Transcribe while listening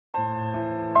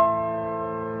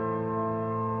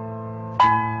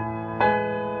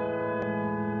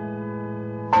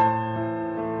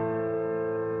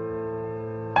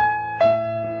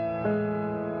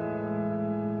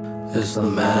It's the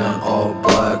man in all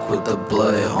black with the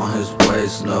blade on his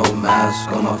waist. No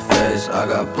mask on my face, I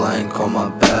got blank on my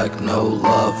back. No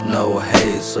love, no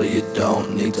hate, so you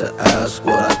don't need to ask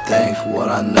what I think, what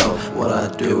I know, what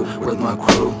I do with my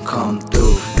crew. Come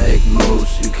through, make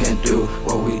moves, you can't do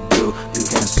what we do. You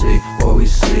can't see what we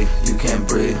see, you can't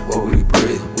breathe what we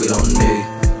breathe. We don't need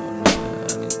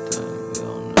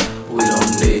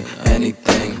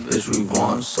anything, bitch, we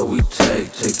want, so we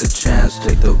take the chance,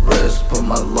 take the risk. Put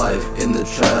my life in the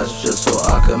trash just so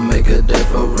I can make a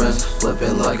difference.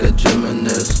 Flipping like a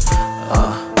gymnast.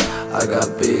 I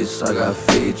got beats, I got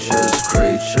features.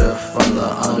 Creature from the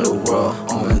underworld,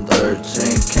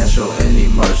 OmenXIII. Can't show any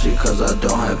mercy cause I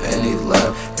don't have any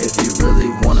left. If you really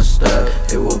wanna step,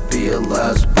 it will be your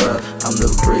last breath. I'm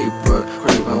the reaper,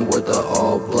 creeping with the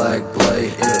all black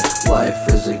blade. If life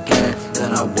is a game,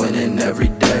 then I'm winning every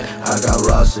day. I got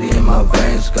Rossi in my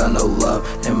veins, got no love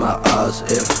in my eyes.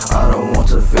 If I don't want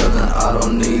to feel, then I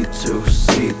don't need to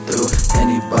see through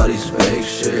anybody's fake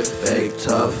shit. Fake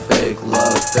tough, fake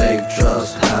love, fake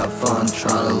trust. Have fun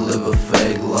trying to live a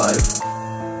fake life.